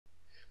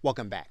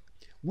Welcome back.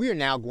 We are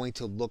now going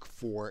to look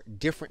for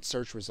different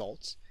search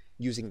results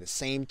using the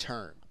same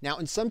term. Now,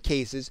 in some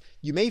cases,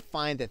 you may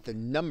find that the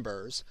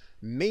numbers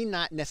may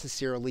not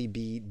necessarily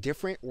be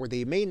different, or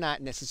they may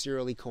not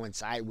necessarily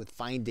coincide with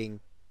finding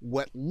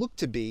what look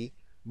to be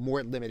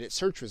more limited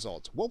search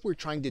results. What we're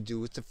trying to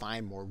do is to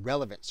find more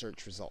relevant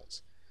search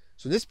results.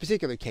 So in this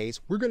particular case,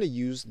 we're going to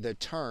use the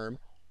term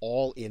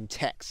all in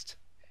text.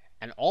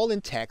 And all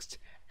in text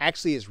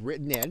actually is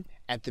written in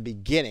at the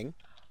beginning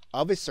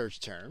of a search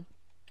term,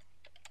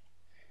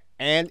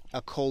 and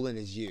a colon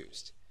is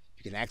used.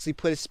 You can actually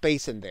put a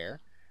space in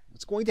there.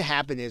 What's going to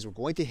happen is we're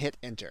going to hit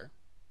enter,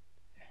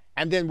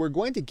 and then we're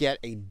going to get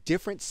a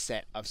different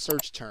set of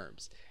search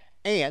terms.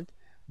 And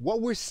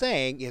what we're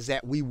saying is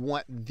that we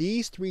want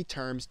these three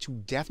terms to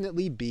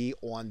definitely be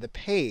on the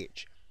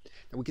page.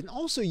 Now, we can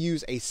also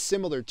use a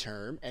similar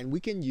term, and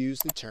we can use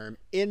the term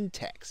in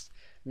text.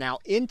 Now,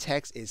 in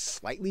text is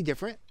slightly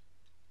different.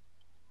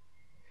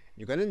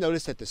 You're going to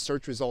notice that the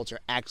search results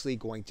are actually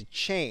going to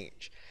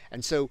change.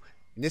 And so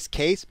in this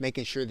case,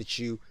 making sure that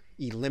you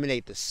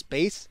eliminate the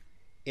space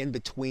in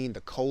between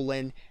the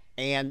colon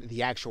and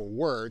the actual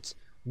words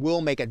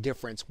will make a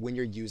difference when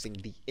you're using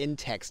the in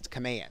text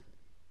command.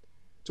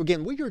 So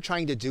again, what you're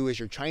trying to do is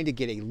you're trying to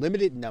get a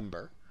limited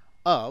number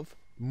of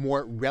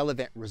more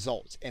relevant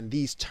results. And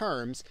these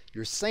terms,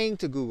 you're saying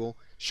to Google,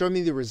 show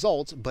me the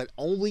results, but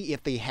only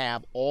if they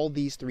have all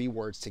these three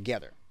words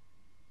together.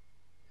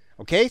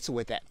 Okay, so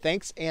with that,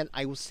 thanks, and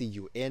I will see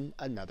you in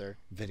another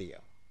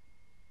video.